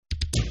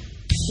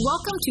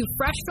Welcome to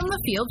Fresh from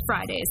the Field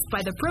Fridays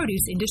by the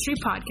Produce Industry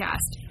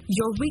Podcast,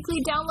 your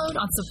weekly download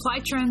on supply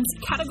trends,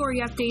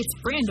 category updates,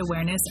 brand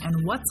awareness,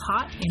 and what's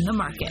hot in the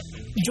market.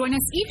 Join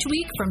us each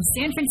week from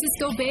San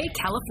Francisco Bay,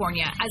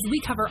 California, as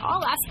we cover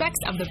all aspects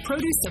of the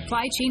produce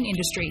supply chain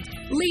industry.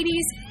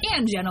 Ladies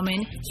and gentlemen,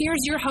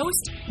 here's your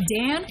host,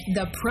 Dan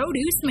the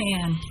Produce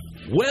Man.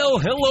 Well,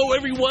 hello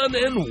everyone,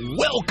 and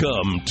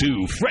welcome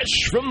to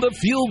Fresh from the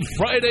Field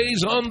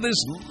Fridays on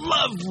this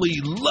lovely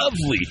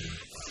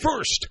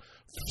first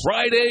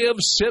Friday of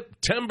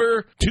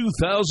September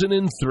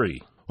 2003.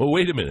 Oh,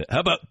 wait a minute. How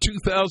about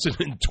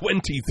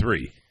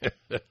 2023?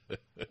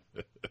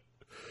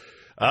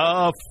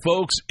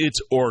 Folks,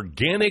 it's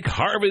Organic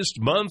Harvest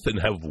Month,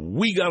 and have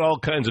we got all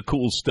kinds of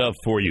cool stuff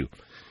for you.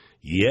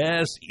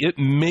 Yes, it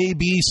may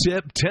be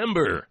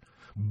September,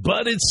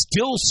 but it's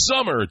still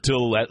summer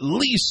till at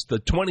least the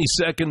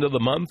 22nd of the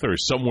month or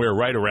somewhere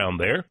right around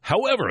there.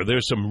 However,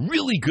 there's some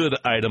really good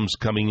items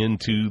coming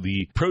into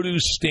the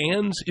produce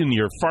stands in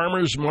your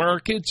farmers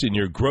markets, in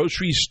your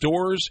grocery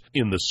stores,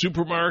 in the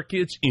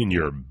supermarkets, in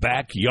your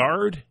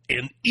backyard,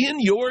 and in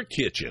your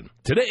kitchen.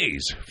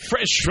 Today's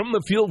Fresh from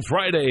the Field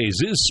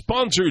Fridays is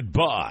sponsored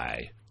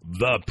by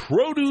the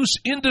Produce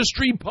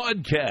Industry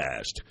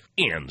Podcast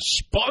and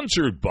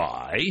sponsored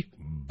by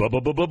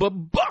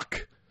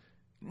Buck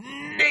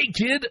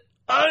Naked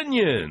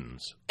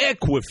Onions,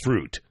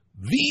 Equifruit,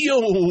 the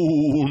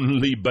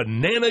only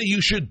banana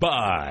you should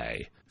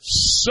buy.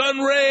 Sunrays,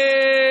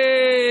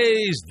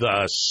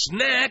 the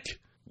snack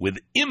with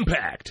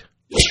impact.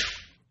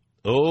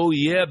 Oh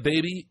yeah,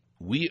 baby,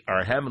 we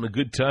are having a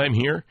good time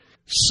here.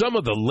 Some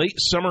of the late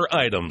summer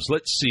items,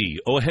 let's see.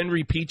 O.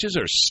 Henry peaches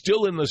are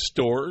still in the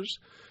stores,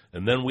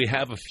 and then we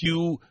have a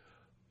few.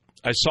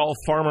 I saw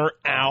Farmer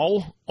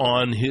Al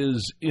on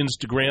his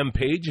Instagram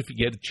page, if you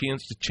get a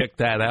chance to check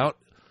that out.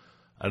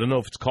 I don't know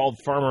if it's called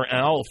Farmer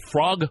Al,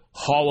 Frog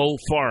Hollow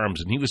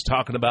Farms, and he was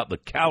talking about the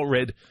Cal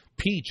Red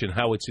peach and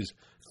how it's his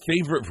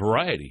favorite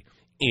variety.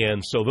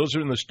 And so those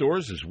are in the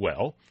stores as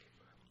well.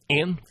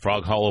 And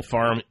Frog Hollow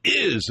Farm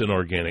is an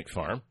organic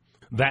farm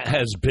that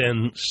has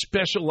been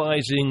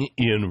specializing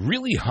in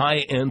really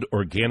high-end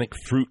organic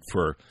fruit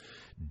for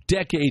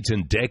decades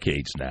and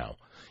decades now.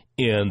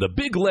 And a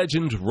big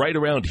legend right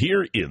around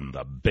here in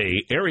the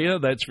Bay Area,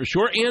 that's for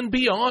sure, and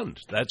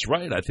beyond. That's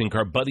right. I think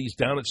our buddies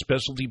down at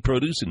Specialty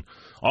Produce and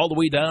all the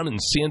way down in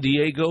San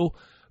Diego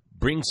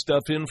bring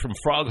stuff in from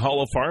Frog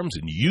Hollow Farms,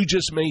 and you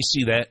just may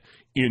see that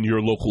in your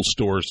local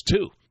stores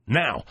too.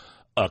 Now,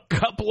 a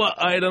couple of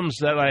items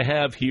that I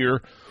have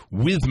here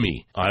with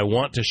me I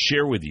want to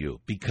share with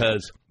you,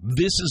 because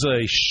this is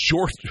a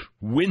short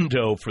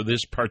window for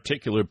this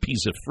particular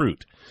piece of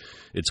fruit.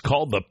 It's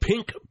called the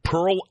Pink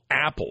Pearl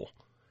Apple.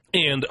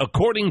 And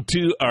according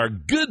to our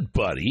good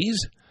buddies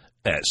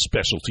at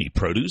Specialty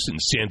Produce in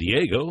San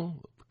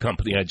Diego, the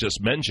company I just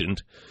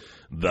mentioned,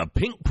 the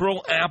Pink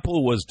Pearl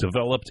Apple was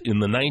developed in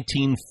the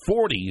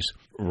 1940s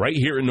right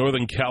here in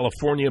Northern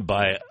California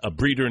by a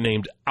breeder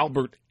named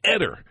Albert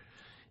Eder.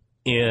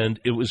 And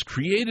it was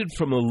created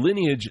from a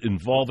lineage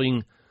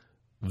involving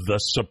the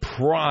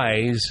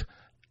surprise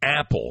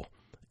apple.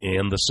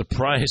 And the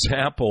surprise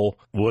apple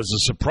was a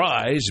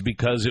surprise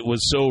because it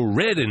was so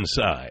red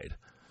inside.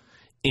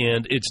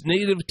 And it's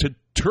native to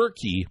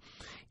Turkey,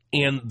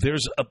 and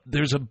there's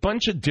a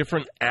bunch of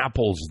different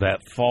apples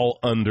that fall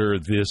under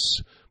this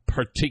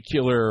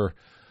particular,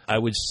 I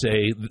would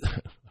say,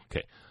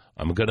 okay,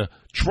 I'm going to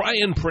try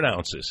and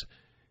pronounce this.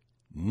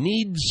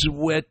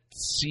 Niedzwetzkiana.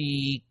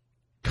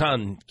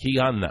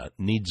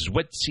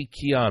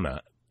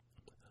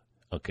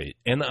 Okay,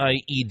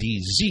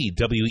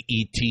 Niedzwetzkyana.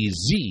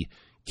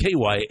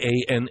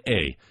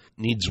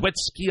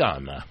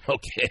 Niedzwetzkiana.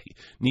 Okay,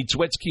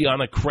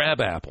 Niedzwetzkiana crab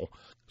apple.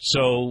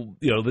 So,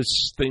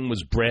 this thing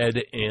was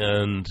bred,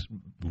 and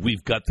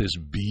we've got this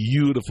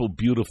beautiful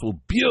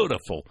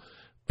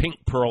pink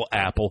pearl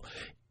apple.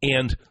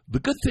 And the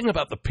good thing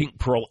about the pink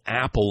pearl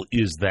apple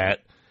is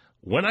that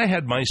when I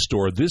had my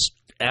store, this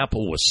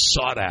apple was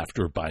sought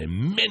after by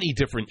many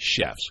different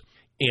chefs.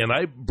 And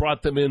I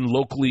brought them in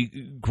locally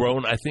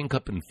grown, I think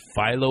up in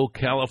Philo,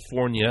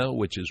 California,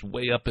 which is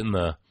way up in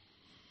the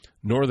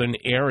northern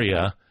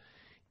area.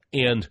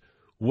 And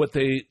what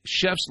the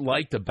chefs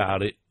liked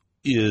about it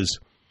is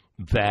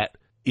that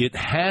it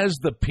has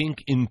the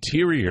pink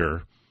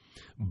interior,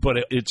 but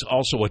it's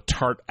also a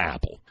tart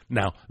apple.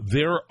 Now,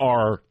 there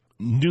are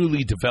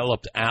newly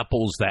developed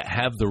apples that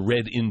have the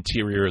red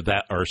interior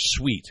that are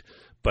sweet.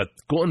 But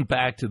going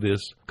back to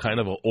this kind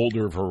of an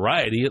older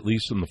variety, at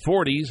least in the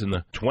 40s and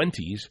the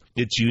 20s,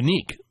 it's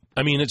unique.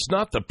 I mean, it's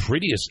not the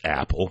prettiest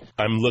apple.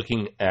 I'm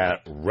looking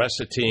at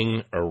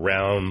russeting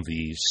around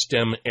the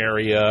stem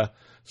area,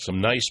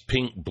 some nice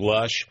pink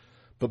blush.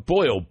 But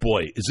boy, oh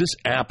boy, is this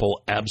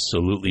apple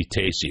absolutely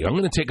tasty. I'm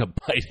going to take a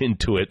bite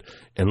into it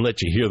and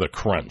let you hear the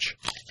crunch.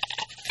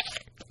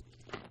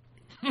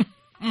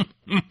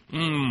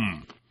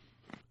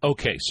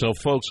 Okay, so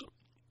folks,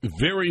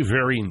 very,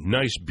 very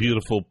nice,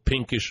 beautiful,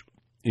 pinkish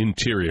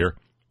interior.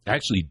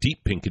 actually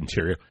deep pink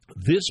interior.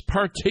 This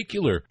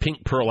particular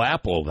pink pearl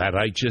apple that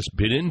I just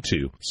bit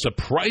into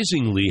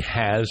surprisingly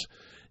has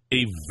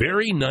a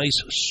very nice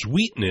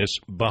sweetness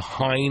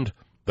behind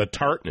the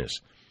tartness.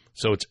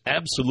 So it's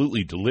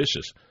absolutely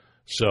delicious.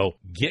 So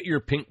get your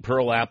pink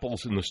pearl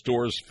apples in the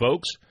stores,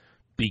 folks,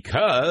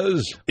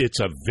 because it's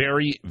a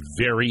very,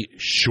 very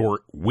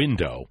short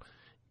window.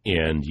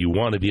 And you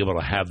want to be able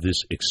to have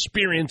this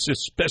experience,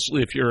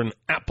 especially if you're an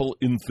apple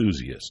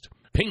enthusiast.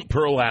 Pink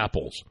pearl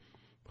apples,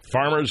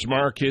 farmers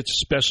markets,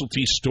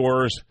 specialty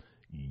stores,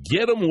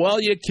 get them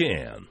while you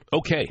can.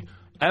 Okay,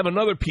 I have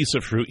another piece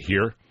of fruit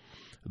here.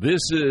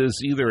 This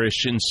is either a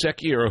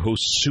Shinseki or a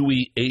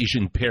Hosui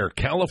Asian pear,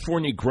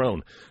 California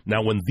grown.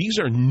 Now, when these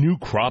are new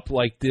crop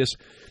like this,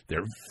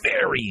 they're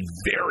very,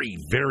 very,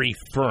 very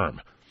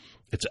firm.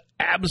 It's an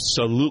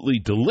absolutely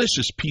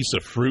delicious piece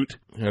of fruit,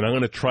 and I'm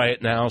going to try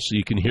it now so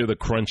you can hear the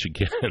crunch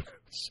again.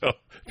 So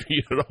if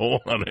you don't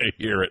want to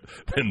hear it,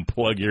 then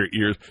plug your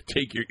ears,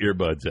 take your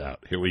earbuds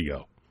out. Here we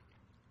go.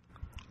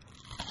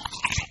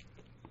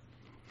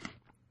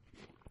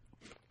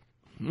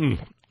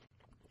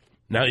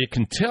 Now, you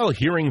can tell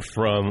hearing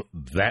from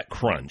that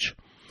crunch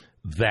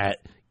that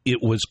it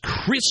was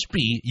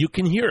crispy. You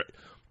can hear it.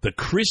 The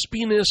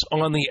crispiness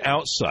on the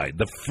outside,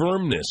 the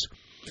firmness,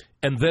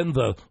 and then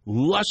the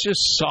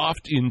luscious,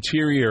 soft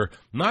interior,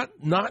 not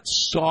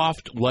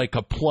soft like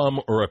a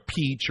plum or a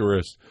peach or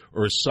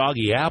a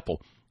soggy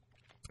apple.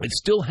 It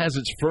still has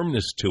its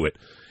firmness to it.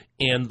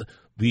 And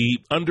the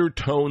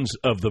undertones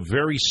of the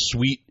very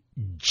sweet,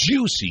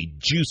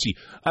 juicy,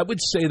 I would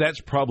say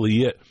that's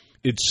probably it.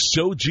 It's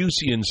so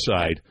juicy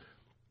inside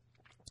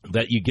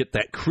that you get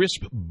that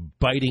crisp,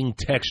 biting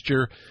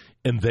texture,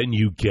 and then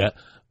you get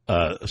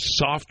a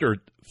softer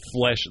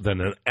flesh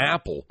than an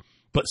apple,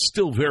 but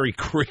still very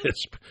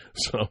crisp.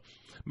 So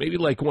maybe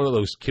like one of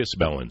those kiss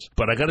melons.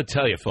 But I got to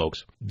tell you,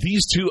 folks,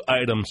 these two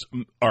items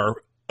are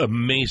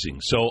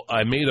amazing. So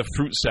I made a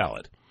fruit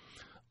salad.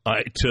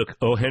 I took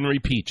O. Henry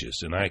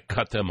peaches, and I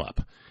cut them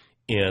up.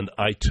 And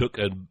I took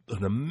an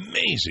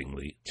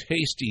amazingly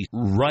tasty,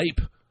 ripe,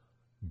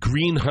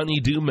 green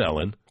honeydew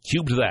melon,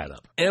 cubed that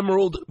up.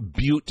 Emerald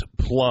Butte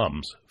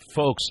plums.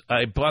 Folks,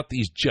 I bought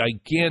these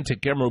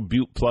gigantic Emerald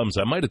Butte plums.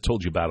 I might have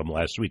told you about them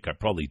last week. I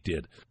probably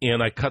did.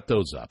 And I cut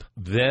those up.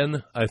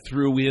 Then I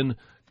threw in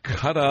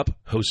cut up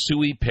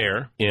Hosui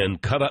pear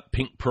and cut up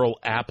pink pearl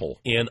apple.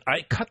 And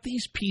I cut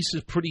these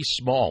pieces pretty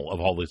small of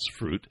all this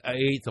fruit. I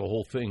ate the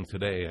whole thing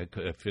today.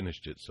 I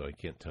finished it, so I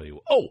can't tell you.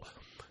 Oh,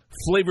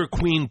 Flavor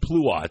Queen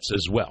pluots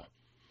as well.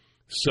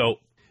 So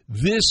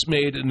this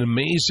made an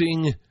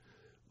amazing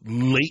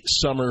late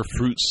summer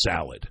fruit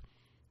salad.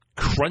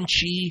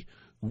 Crunchy,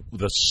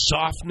 the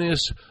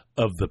softness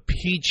of the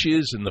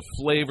peaches and the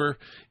flavor,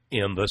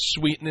 and the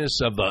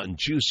sweetness of the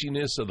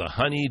juiciness of the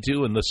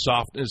honeydew and the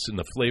softness and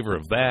the flavor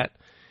of that,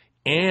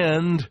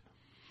 and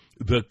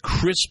the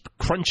crisp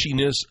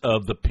crunchiness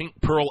of the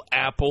pink pearl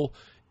apple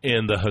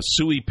and the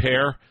Hosui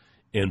pear.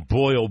 And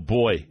boy, oh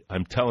boy,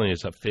 I'm telling you,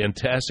 it's a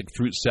fantastic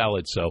fruit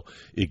salad. So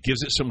it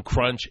gives it some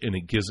crunch and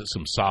it gives it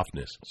some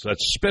softness. So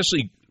that's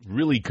especially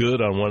really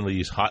good on one of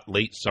these hot,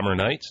 late summer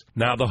nights.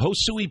 Now, the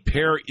Hosui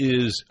pear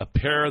is a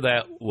pear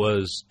that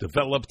was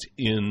developed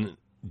in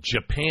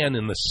Japan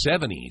in the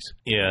 70s,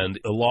 and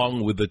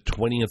along with the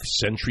 20th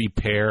century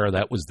pear,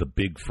 that was the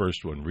big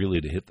first one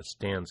really to hit the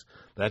stands.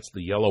 That's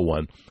the yellow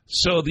one.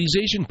 So these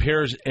Asian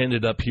pears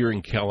ended up here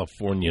in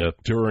California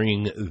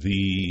during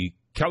the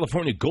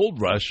California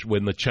Gold Rush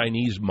when the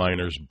Chinese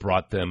miners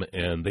brought them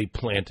and they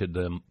planted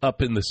them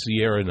up in the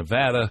Sierra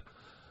Nevada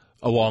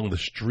along the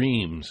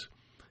streams.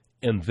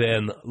 And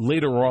then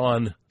later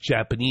on,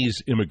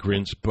 Japanese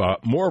immigrants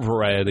brought more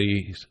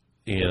varieties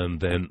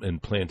and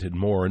planted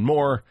more and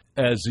more.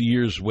 As the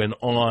years went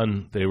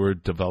on, they were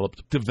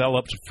developed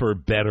for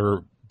better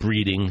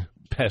breeding,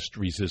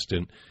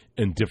 pest-resistant,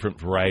 and different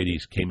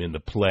varieties came into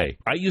play.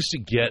 I used to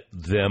get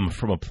them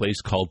from a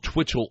place called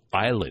Twitchell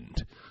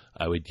Island.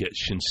 I would get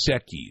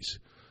Shinsekis.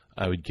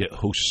 I would get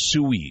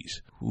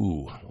Hosuis.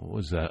 Ooh, what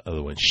was that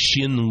other one?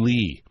 Shin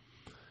Lee.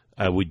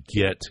 I would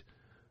get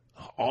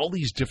all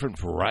these different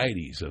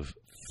varieties of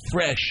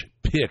fresh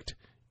picked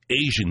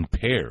Asian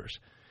pears.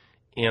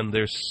 And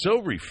they're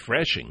so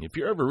refreshing. If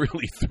you're ever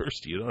really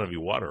thirsty, you don't have any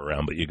water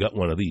around, but you got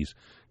one of these,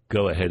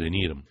 go ahead and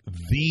eat them.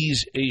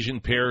 These Asian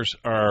pears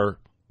are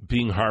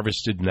being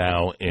harvested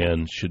now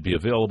and should be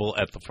available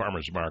at the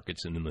farmers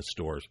markets and in the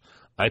stores.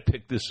 I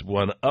picked this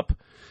one up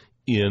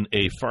in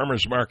a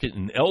farmer's market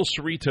in El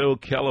Cerrito,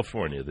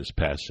 California this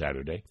past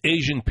Saturday.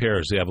 Asian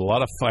pears, they have a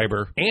lot of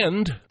fiber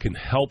and can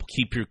help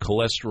keep your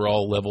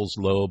cholesterol levels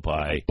low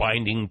by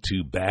binding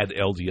to bad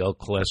LDL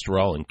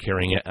cholesterol and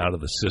carrying it out of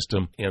the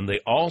system. And they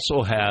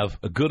also have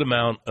a good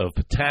amount of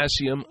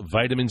potassium,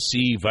 vitamin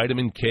C,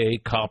 vitamin K,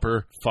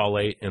 copper,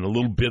 folate, and a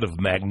little bit of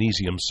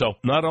magnesium. So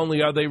not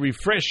only are they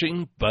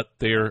refreshing, but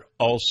they're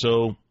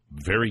also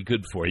very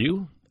good for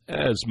you,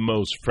 as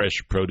most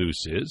fresh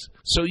produce is.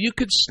 So you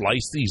could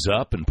slice these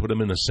up and put them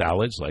in the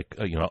salads. Like,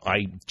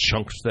 I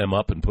chunked them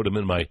up and put them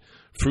in my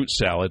fruit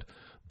salad.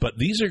 But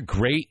these are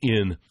great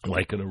in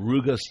like an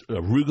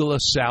arugula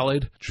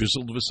salad,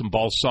 drizzled with some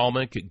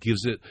balsamic. It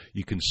gives it,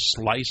 you can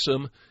slice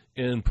them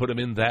and put them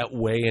in that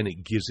way, and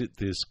it gives it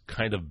this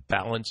kind of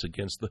balance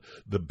against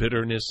the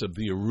bitterness of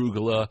the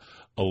arugula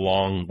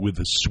along with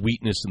the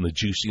sweetness and the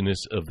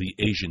juiciness of the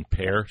Asian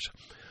pears.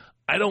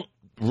 I don't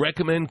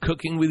recommend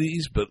cooking with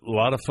these, but a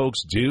lot of folks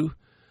do.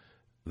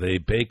 They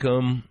bake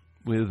them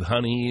with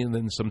honey, and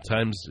then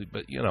sometimes,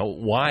 but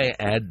why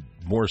add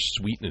more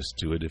sweetness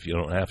to it if you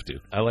don't have to?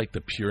 I like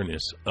the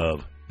pureness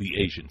of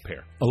the Asian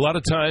pear. A lot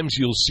of times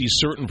you'll see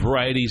certain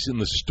varieties in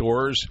the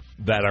stores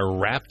that are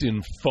wrapped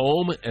in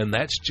foam, and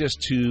that's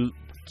just to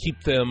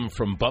keep them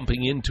from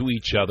bumping into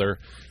each other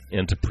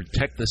and to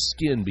protect the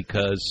skin,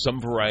 because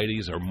some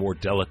varieties are more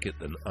delicate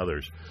than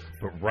others.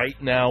 But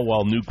right now,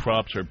 while new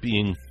crops are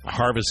being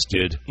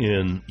harvested,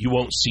 you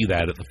won't see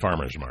that at the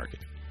farmer's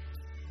market.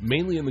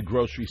 Mainly in the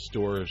grocery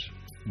stores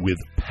with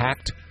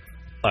packed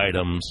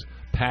items,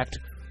 packed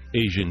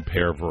Asian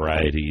pear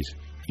varieties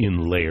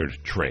in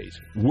layered trays.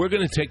 We're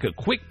going to take a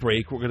quick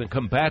break. We're going to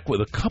come back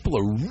with a couple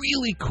of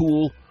really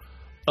cool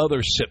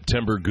other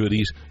September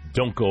goodies.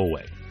 Don't go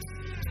away.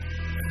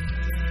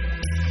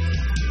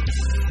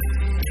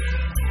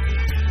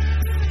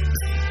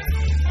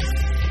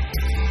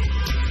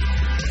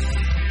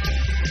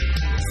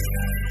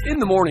 In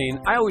the morning,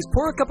 I always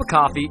pour a cup of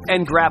coffee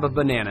and grab a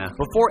banana.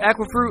 Before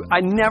Equifruit, I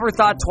never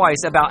thought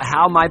twice about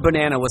how my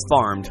banana was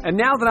farmed. And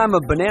now that I'm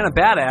a banana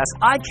badass,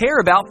 I care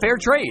about fair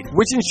trade,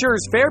 which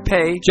ensures fair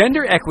pay,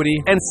 gender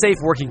equity, and safe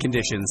working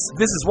conditions.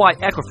 This is why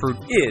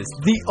Equifruit is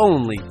the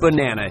only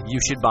banana you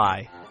should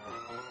buy.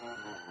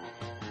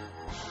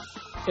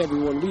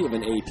 Everyone, we have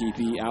an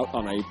APB out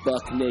on a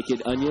buck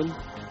naked onion.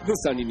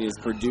 This onion is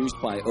produced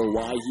by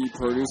Owyhee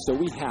Produce, so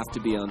we have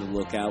to be on the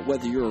lookout.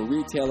 Whether you're a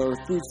retailer,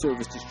 food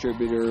service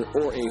distributor,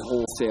 or a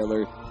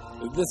wholesaler,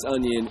 this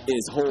onion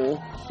is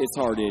whole, it's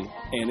hearted,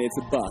 and it's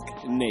a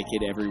buck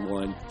naked,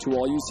 everyone. To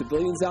all you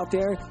civilians out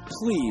there,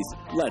 please,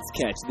 let's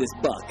catch this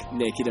buck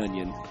naked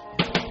onion.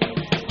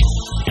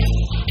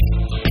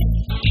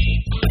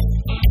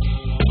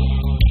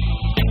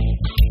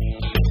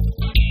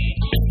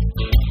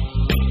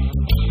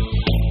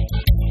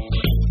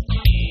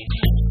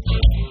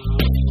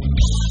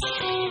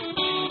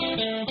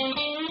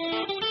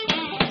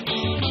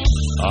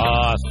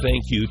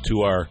 Thank you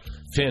to our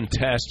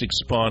fantastic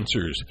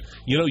sponsors.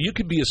 You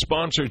could be a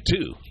sponsor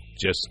too.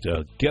 Just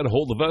get a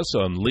hold of us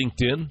on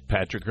LinkedIn,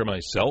 Patrick or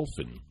myself,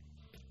 and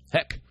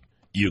heck,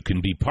 you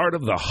can be part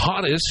of the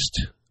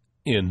hottest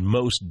and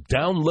most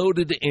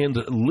downloaded and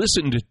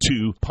listened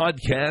to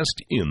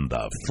podcast in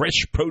the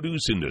fresh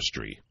produce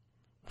industry.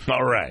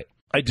 All right.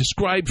 I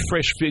described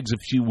fresh figs a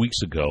few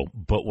weeks ago,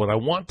 but what I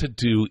want to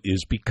do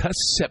is, because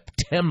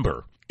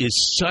September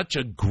is such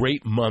a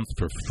great month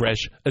for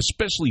fresh,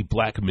 especially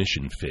Black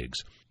Mission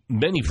figs.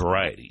 Many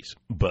varieties,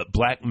 but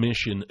Black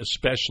Mission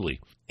especially.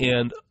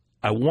 And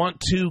I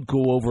want to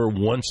go over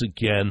once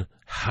again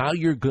how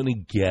you're going to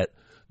get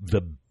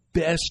the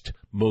best,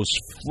 most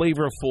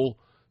flavorful,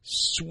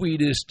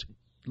 sweetest,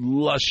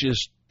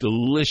 luscious,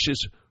 delicious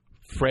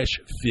fresh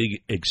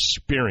fig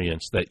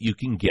experience that you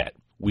can get.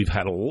 We've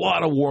had a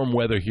lot of warm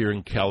weather here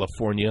in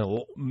California.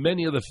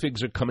 Many of the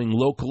figs are coming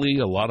locally,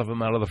 a lot of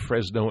them out of the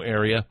Fresno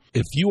area.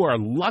 If you are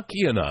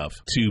lucky enough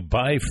to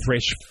buy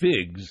fresh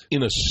figs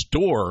in a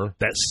store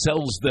that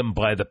sells them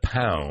by the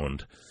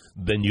pound,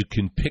 then you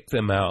can pick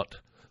them out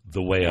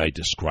the way I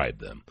describe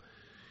them.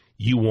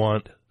 You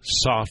want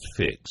soft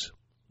figs.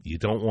 You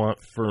don't want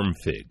firm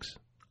figs.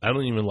 I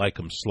don't even like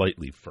them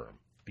slightly firm,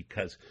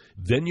 because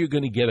then you're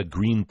going to get a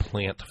green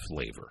plant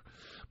flavor.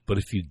 But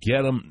if you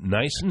get them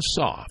nice and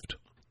soft,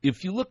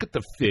 if you look at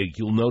the fig,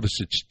 you'll notice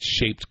it's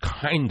shaped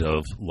kind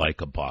of like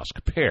a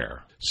Bosc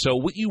pear. So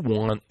what you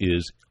want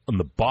is on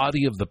the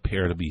body of the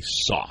pear to be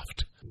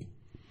soft.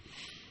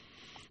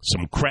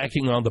 Some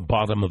cracking on the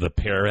bottom of the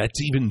pear,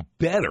 that's even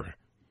better.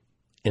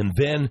 And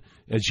then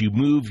as you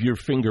move your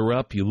finger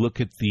up, you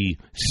look at the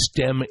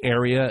stem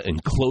area,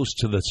 and close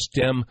to the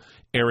stem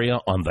area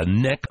on the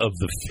neck of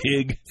the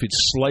fig, if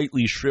it's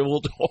slightly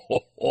shriveled,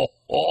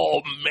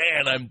 oh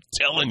man, I'm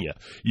telling you,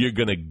 you're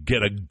going to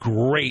get a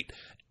great,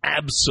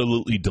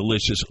 absolutely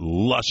delicious,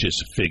 luscious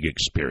fig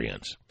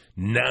experience.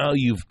 Now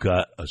you've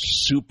got a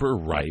super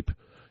ripe,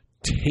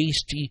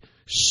 tasty,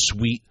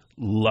 sweet,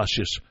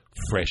 luscious,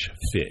 fresh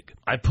fig.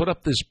 I put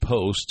up this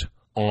post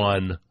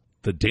on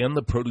the Dan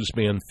the Produce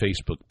Man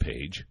Facebook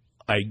page.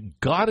 I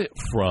got it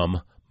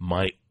from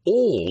my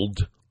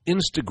old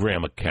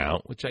Instagram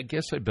account, which I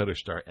guess I better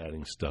start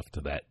adding stuff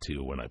to that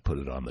too when I put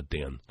it on the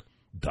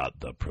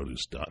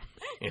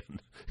Dan.theproduce.man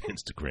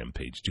Instagram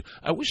page too.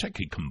 I wish I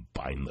could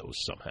combine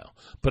those somehow.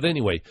 But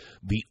anyway,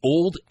 the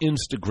old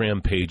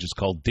Instagram page is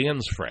called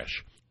Dan's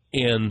Fresh,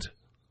 and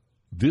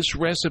this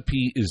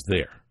recipe is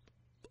there.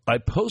 I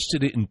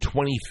posted it in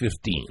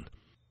 2015.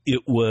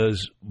 It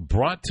was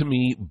brought to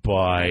me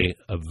by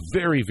a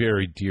very,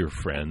 very dear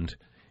friend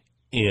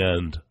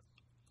and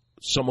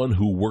someone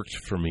who worked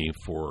for me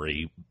for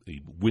a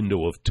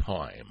window of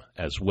time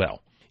as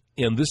well.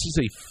 And this is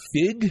a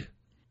fig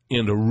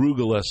and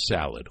arugula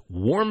salad.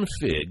 Warm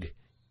fig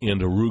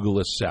and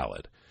arugula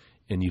salad.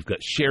 And you've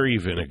got sherry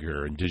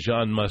vinegar and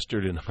Dijon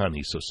mustard and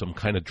honey, so some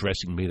kind of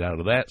dressing made out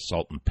of that,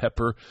 salt and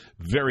pepper,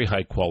 very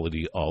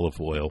high-quality olive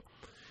oil,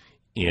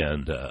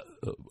 and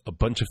a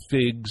bunch of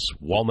figs,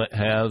 walnut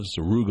halves,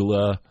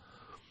 arugula,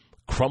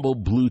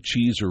 crumbled blue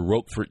cheese or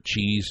Roquefort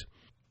cheese.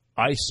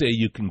 I say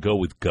you can go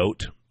with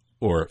goat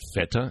or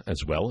feta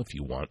as well if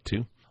you want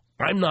to.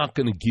 I'm not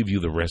going to give you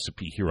the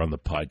recipe here on the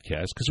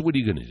podcast because what are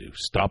you going to do?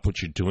 Stop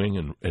what you're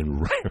doing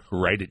and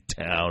write it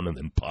down and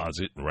then pause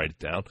it and write it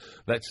down?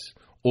 That's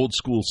old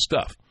school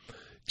stuff.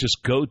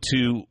 Just go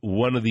to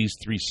one of these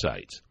three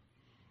sites.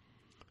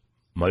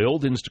 My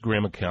old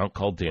Instagram account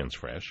called Dan's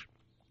Fresh.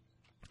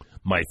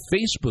 My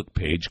Facebook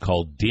page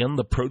called Dan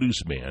the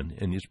Produce Man,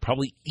 and it's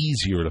probably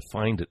easier to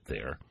find it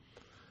there.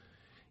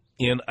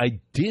 And I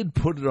did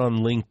put it on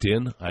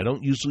LinkedIn. I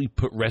don't usually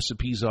put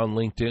recipes on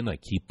LinkedIn. I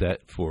keep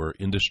that for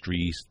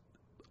industry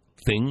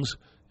things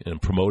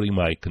and promoting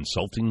my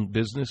consulting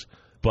business.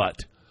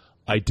 But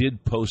I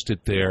did post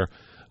it there.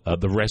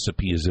 The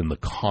recipe is in the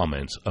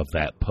comments of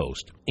that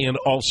post. And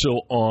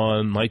also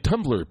on my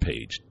Tumblr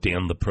page,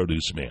 Dan the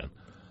Produce Man.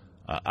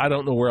 I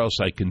don't know where else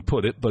I can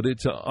put it, but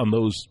it's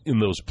in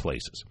those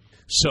places.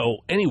 So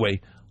anyway,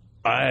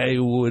 I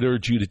would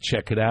urge you to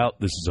check it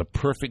out. This is a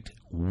perfect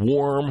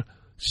warm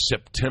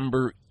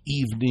September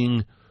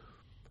evening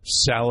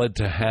salad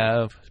to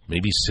have.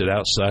 Maybe sit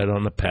outside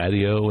on the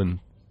patio and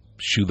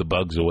shoo the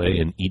bugs away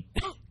and eat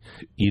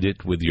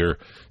it with your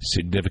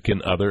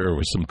significant other or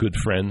with some good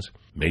friends.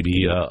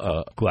 Maybe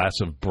a glass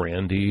of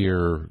brandy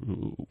or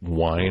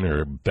wine,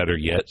 or better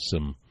yet,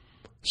 some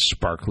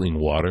sparkling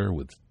water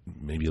with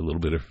maybe a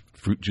little bit of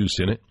fruit juice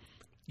in it.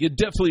 You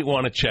definitely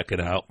want to check it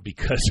out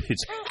because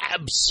it's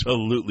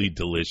absolutely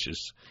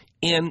delicious.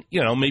 And,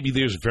 maybe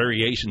there's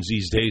variations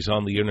these days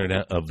on the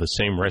internet of the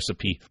same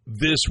recipe.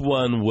 This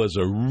one was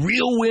a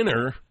real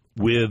winner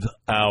with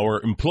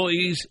our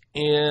employees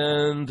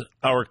and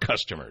our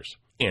customers.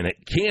 And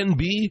it can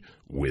be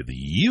with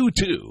you,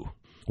 too.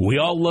 We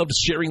all love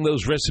sharing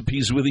those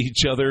recipes with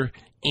each other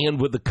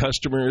and with the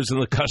customers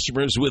and the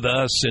customers with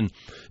us. And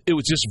it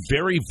was just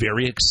very,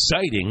 very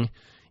exciting.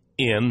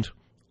 And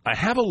I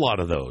have a lot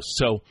of those.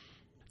 So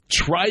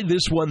try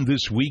this one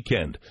this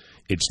weekend.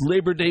 It's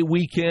Labor Day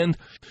weekend.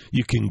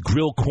 You can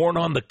grill corn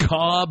on the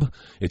cob.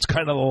 It's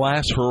kind of the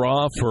last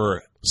hurrah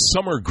for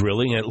summer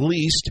grilling, at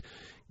least.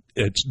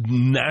 It's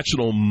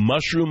National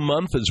Mushroom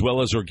Month as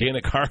well as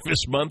Organic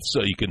Harvest Month,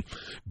 so you can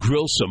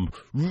grill some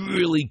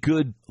really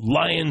good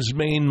lion's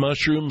mane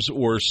mushrooms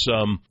or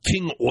some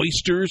king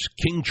oysters,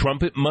 king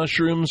trumpet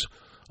mushrooms,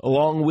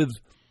 along with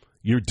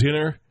your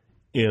dinner,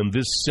 and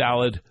this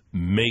salad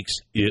makes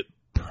it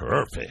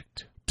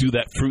perfect. Do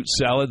that fruit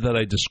salad that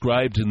I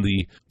described in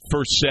the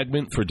first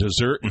segment for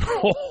dessert, and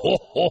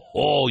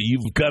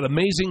you've got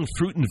amazing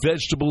fruit and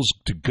vegetables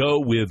to go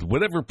with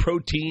whatever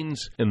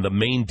proteins and the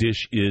main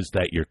dish is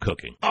that you're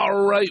cooking.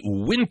 All right,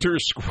 winter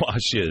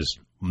squashes.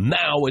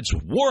 Now it's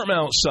warm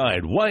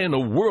outside. Why in the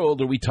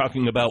world are we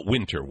talking about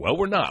winter? Well,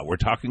 we're not. We're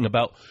talking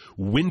about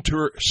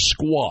winter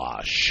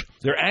squash.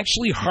 They're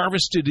actually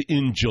harvested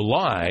in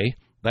July.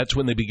 That's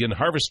when they begin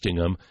harvesting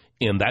them,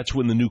 and that's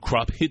when the new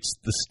crop hits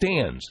the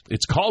stands.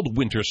 It's called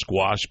winter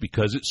squash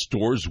because it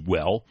stores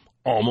well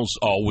almost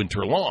all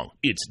winter long.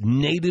 It's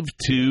native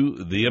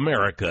to the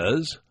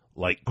Americas,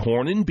 like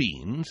corn and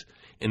beans,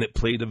 and it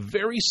played a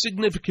very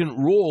significant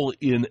role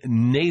in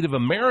Native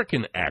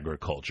American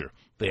agriculture.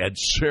 They had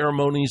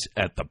ceremonies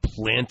at the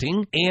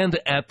planting and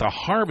at the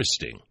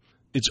harvesting.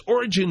 Its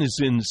origin is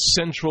in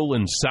Central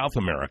and South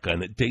America,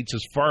 and it dates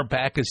as far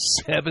back as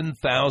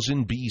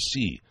 7000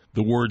 BC.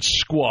 The word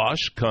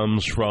squash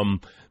comes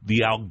from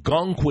the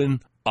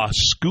Algonquin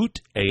ascoot,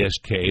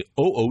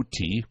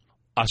 A-S-K-O-O-T,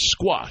 a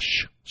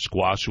squash,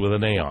 squash with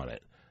an A on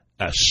it.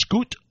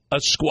 Ascoot, a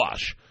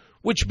squash,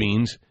 which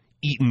means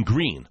eaten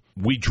green.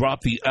 We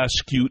drop the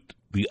ascoot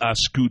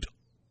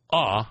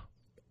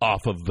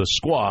off of the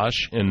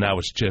squash, and now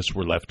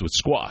we're left with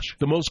squash.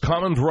 The most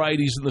common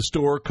varieties in the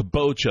store,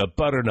 kabocha,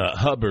 butternut,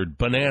 Hubbard,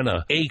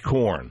 banana,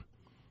 acorn.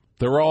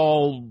 They're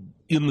all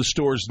in the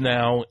stores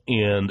now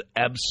and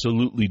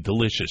absolutely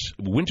delicious.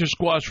 Winter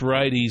squash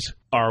varieties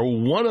are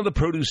one of the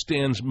produce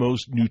stand's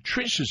most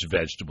nutritious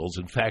vegetables.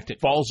 In fact, it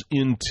falls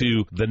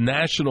into the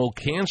National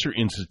Cancer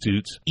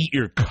Institute's Eat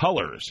Your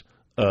Colors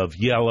of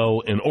yellow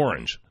and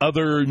orange.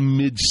 Other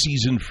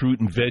mid-season fruit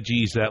and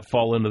veggies that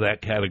fall into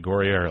that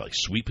category are like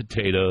sweet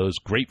potatoes,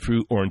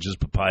 grapefruit, oranges,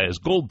 papayas,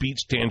 gold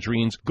beets,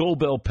 tangerines, gold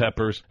bell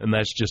peppers, and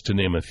that's just to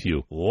name a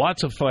few.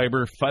 Lots of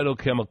fiber,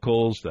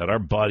 phytochemicals that our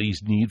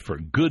bodies need for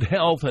good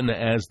health, and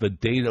as the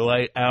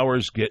daylight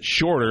hours get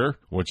shorter,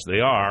 which they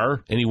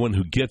are, anyone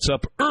who gets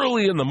up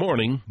early in the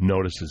morning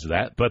notices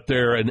that, but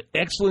they're an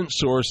excellent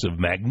source of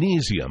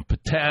magnesium,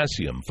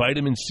 potassium,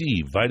 vitamin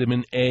C,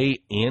 vitamin A,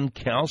 and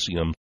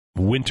calcium.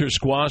 Winter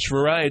squash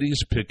varieties.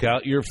 Pick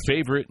out your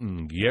favorite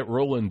and get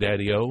rolling,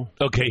 Daddy-O.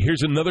 Okay,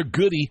 here's another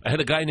goodie. I had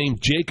a guy named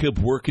Jacob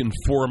working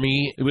for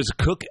me. It was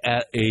a cook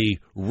at a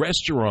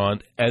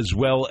restaurant as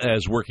well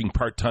as working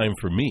part-time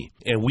for me.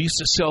 And we used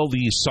to sell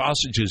these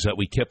sausages that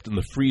we kept in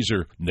the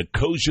freezer.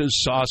 Nicosia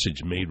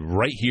sausage made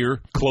right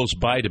here close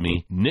by to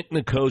me. Nick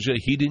Nicosia,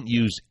 he didn't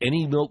use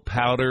any milk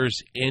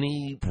powders,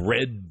 any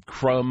bread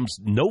crumbs,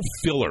 no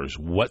fillers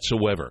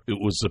whatsoever. It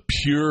was a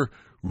pure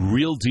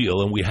real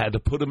deal, and we had to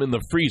put them in the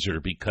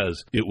freezer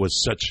because it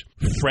was such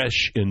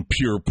fresh and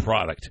pure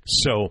product.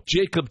 So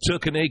Jacob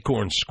took an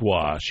acorn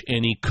squash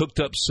and he cooked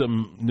up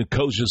some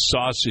Nicosia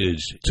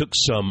sausage, took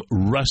some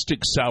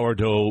rustic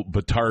sourdough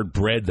batard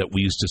bread that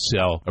we used to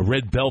sell, a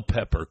red bell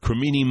pepper,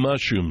 cremini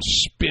mushrooms,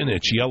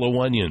 spinach,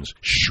 yellow onions,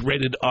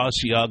 shredded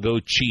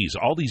Asiago cheese,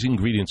 all these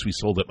ingredients we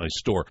sold at my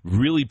store.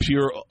 Really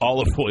pure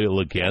olive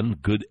oil again,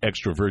 good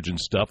extra virgin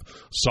stuff,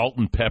 salt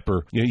and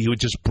pepper. You would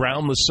just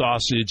brown the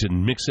sausage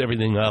and mix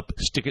everything up,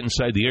 stick it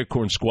inside the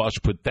acorn squash,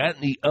 put that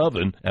in the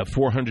oven at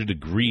 400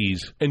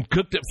 degrees, and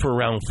cooked it for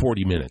around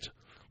 40 minutes.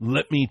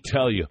 Let me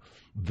tell you,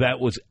 that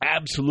was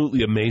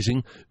absolutely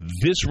amazing.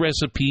 This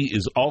recipe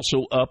is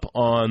also up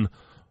on,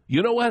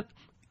 you know what?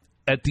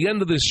 At the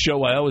end of this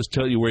show, I always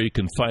tell you where you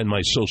can find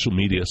my social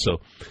media,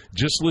 so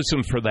just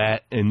listen for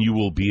that, and you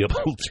will be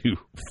able to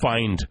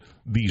find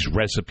these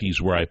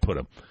recipes where I put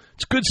them.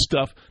 It's good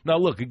stuff. Now,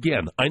 look,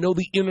 again, I know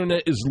the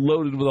internet is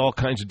loaded with all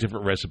kinds of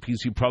different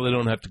recipes. You probably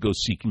don't have to go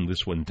seeking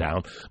this one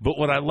down. But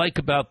what I like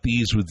about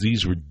these was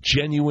these were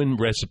genuine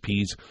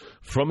recipes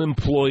from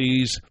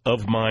employees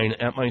of mine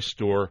at my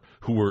store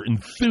who were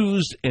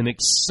enthused and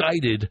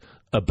excited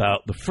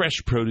about the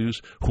fresh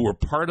produce, who were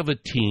part of a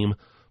team,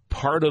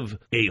 part of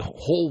a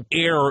whole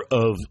era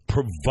of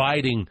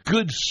providing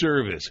good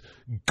service,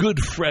 good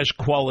fresh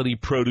quality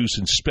produce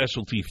and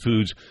specialty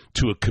foods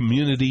to a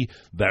community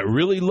that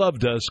really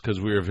loved us because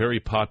we were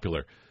very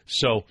popular.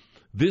 So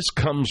this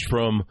comes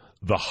from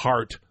the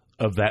heart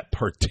of that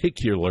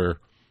particular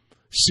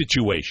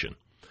situation.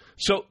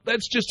 So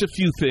that's just a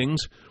few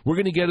things. We're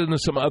going to get into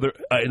some other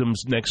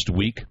items next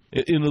week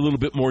in a little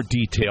bit more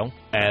detail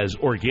as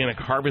Organic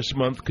Harvest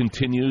Month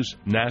continues,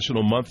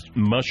 National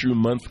Mushroom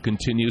Month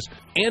continues,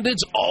 and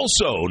it's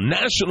also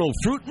National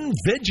Fruit and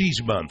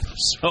Veggies Month.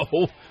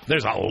 So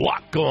there's a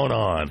lot going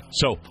on.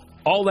 So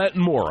all that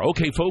and more.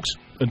 Okay, folks,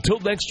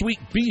 until next week,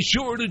 be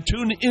sure to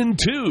tune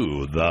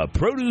into the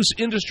Produce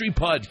Industry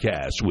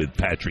Podcast with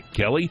Patrick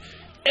Kelly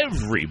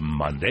every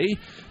Monday,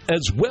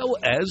 as well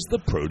as the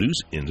Produce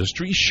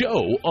Industry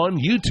Show on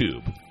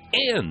YouTube.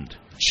 And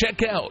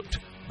check out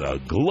the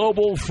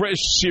Global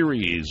Fresh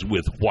Series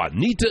with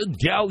Juanita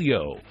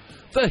Gallio,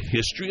 the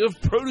History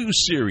of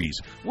Produce Series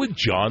with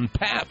John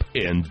Papp.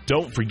 And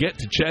don't forget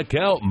to check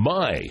out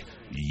my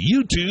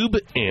YouTube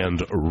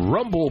and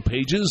Rumble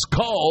pages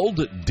called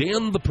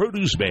Dan the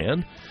Produce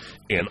Man.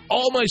 And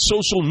all my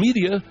social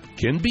media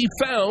can be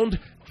found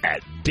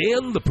at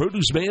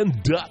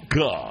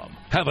dantheproduceman.com.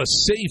 Have a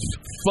safe,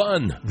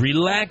 fun,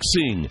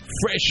 relaxing,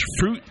 fresh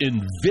fruit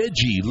and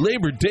veggie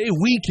Labor Day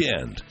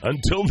weekend.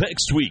 Until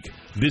next week,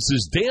 this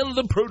is Dan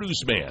the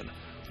Produce Man,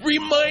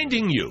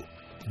 reminding you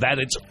that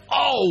it's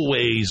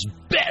always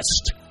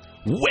best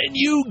when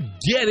you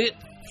get it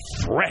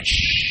fresh.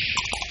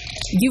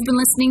 You've been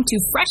listening to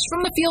Fresh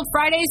from the Field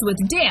Fridays with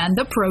Dan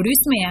the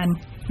Produce Man.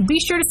 Be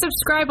sure to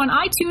subscribe on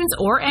iTunes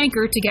or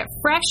Anchor to get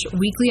fresh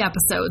weekly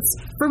episodes.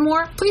 For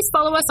more, please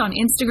follow us on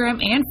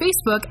Instagram and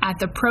Facebook at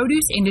the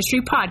Produce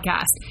Industry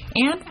Podcast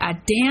and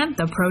at Dan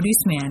the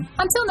Produce Man.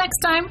 Until next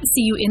time,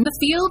 see you in the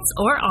fields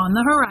or on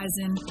the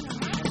horizon.